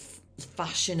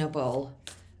fashionable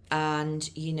and,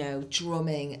 you know,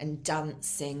 drumming and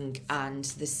dancing, and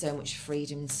there's so much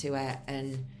freedom to it,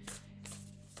 and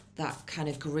that kind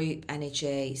of group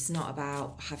energy. It's not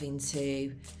about having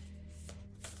to,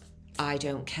 I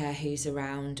don't care who's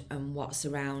around and what's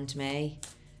around me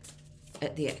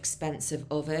at the expense of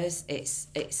others.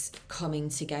 It's coming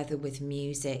together with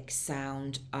music,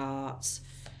 sound, art,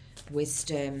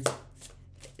 wisdom,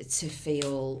 to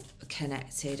feel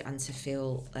connected and to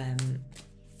feel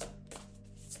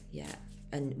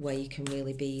and where you can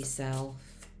really be yourself.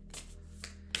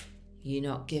 You're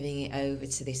not giving it over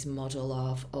to this model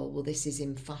of, oh well, this is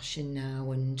in fashion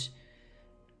now, and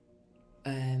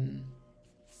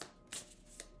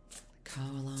car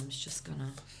alarm's just gone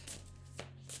off.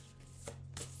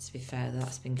 To be fair,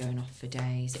 that's been going off for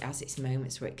days. It has its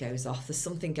moments where it goes off. There's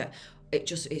something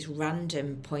it's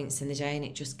random points in the day and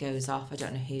it just goes off. I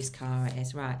don't know whose car it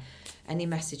is. Right. Any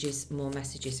messages, more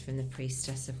messages from the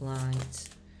Priestess of Light.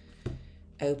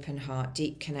 Open heart,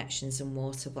 deep connections and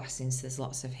water blessings. There's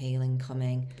lots of healing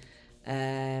coming.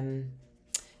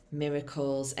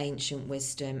 Miracles, ancient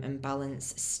wisdom and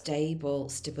balance,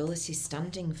 stability,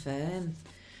 standing firm.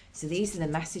 So these are the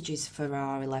messages for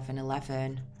our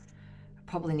 1111.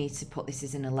 I probably need to put this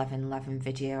as an 1111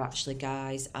 video actually,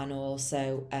 guys, and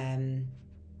also and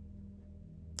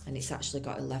it's actually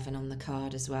got 11 on the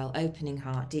card as well. Opening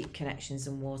heart, deep connections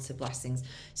and water blessings.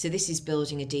 So this is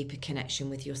building a deeper connection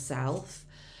with yourself.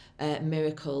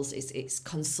 Miracles, it's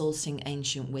consulting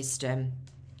ancient wisdom.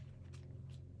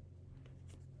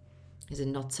 There's a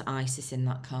nod to Isis in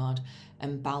that card.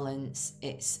 And balance,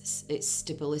 it's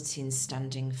stability and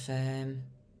standing firm,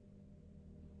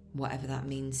 whatever that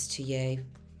means to you.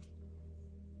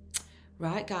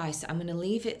 Right, guys, I'm going to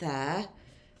leave it there.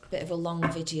 Bit of a long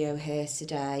video here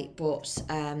today, but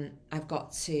I've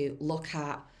got to look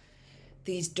at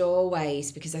these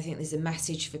doorways because I think there's a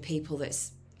message for people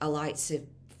that's I like to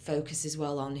focus as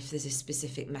well on, if there's a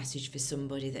specific message for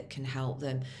somebody that can help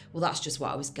them. Well, that's just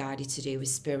what I was guided to do with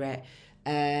Spirit.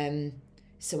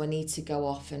 So I need to go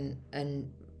off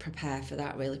and prepare for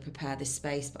that, really prepare this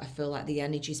space. But I feel like the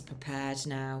energy's prepared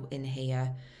now in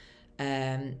here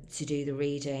to do the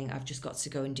reading. I've just got to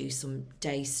go and do some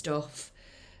day stuff,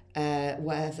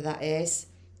 whatever that is.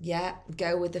 Yeah,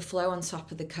 go with the flow on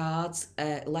top of the cards,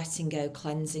 letting go,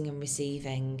 cleansing and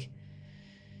receiving.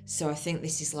 So I think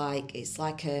this is like, it's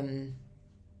like a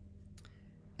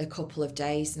couple of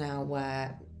days now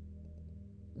where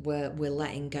we're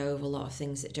letting go of a lot of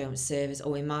things that don't serve us,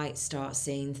 or we might start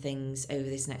seeing things over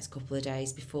this next couple of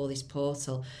days before this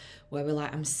portal where we're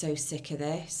like, I'm so sick of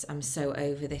this, I'm so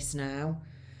over this now.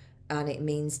 And it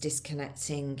means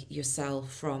disconnecting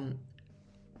yourself from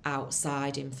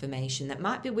outside information that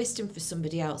might be wisdom for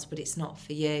somebody else, but it's not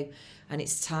for you. And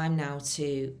it's time now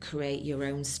to create your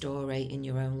own story in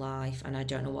your own life. And I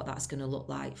don't know what that's going to look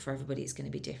like for everybody. It's going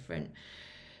to be different.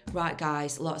 Right,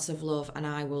 guys, lots of love, and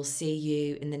I will see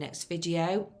you in the next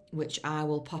video, which I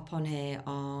will pop on here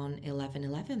on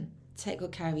 11/11. Take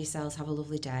good care of yourselves. Have a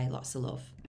lovely day. Lots of love.